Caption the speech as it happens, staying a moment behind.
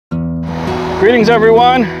Greetings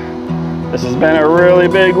everyone. This has been a really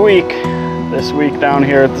big week this week down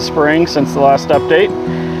here at the spring since the last update.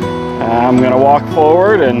 I'm going to walk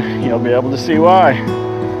forward and you'll be able to see why.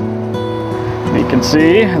 You can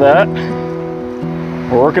see that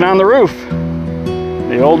we're working on the roof.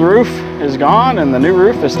 The old roof is gone and the new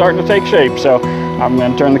roof is starting to take shape. So I'm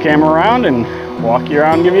going to turn the camera around and walk you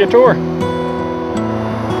around and give you a tour.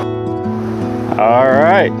 All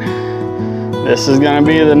right. This is going to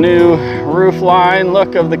be the new roof line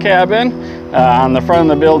look of the cabin. On the front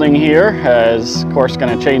of the building here is, of course,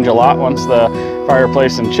 going to change a lot once the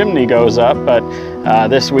fireplace and chimney goes up. But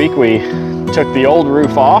this week we took the old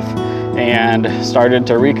roof off and started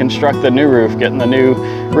to reconstruct the new roof, getting the new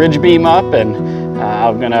ridge beam up. And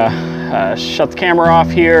I'm going to shut the camera off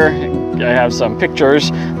here. I have some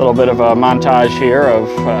pictures, a little bit of a montage here of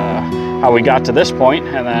how we got to this point,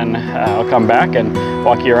 and then I'll come back and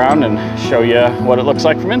walk you around and show you what it looks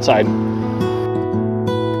like from inside.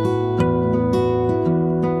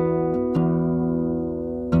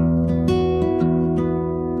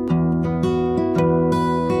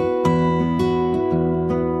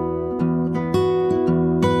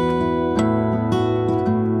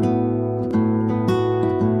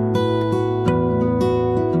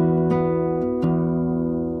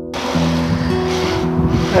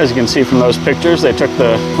 As you can see from those pictures, they took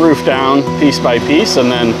the roof down piece by piece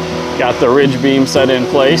and then got the ridge beam set in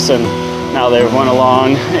place, and now they went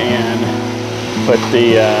along and put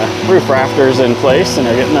the roof rafters in place, and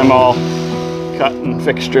they're getting them all cut and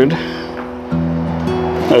fixtured.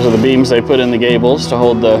 Those are the beams they put in the gables to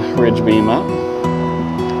hold the ridge beam up.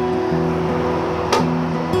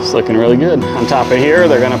 It's looking really good. On top of here,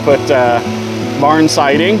 they're going to put barn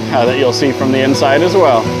siding that you'll see from the inside as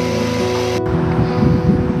well.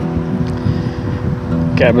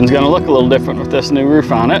 Cabin's going to look a little different with this new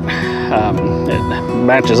roof on it. It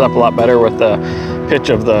matches up a lot better with the pitch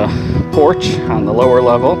of the porch on the lower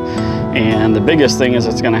level, and the biggest thing is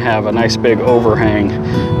it's going to have a nice big overhang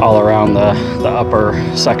all around the upper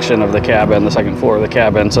section of the cabin, the second floor of the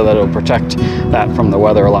cabin, so that it'll protect that from the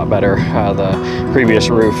weather a lot better. The previous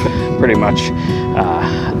roof pretty much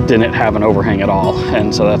didn't have an overhang at all,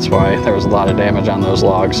 and so that's why there was a lot of damage on those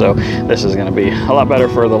logs. So this is going to be a lot better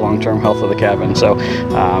for the long-term health of the cabin. So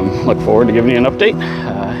look forward to giving you an update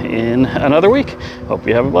in another week. Hope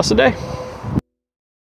you have a blessed day.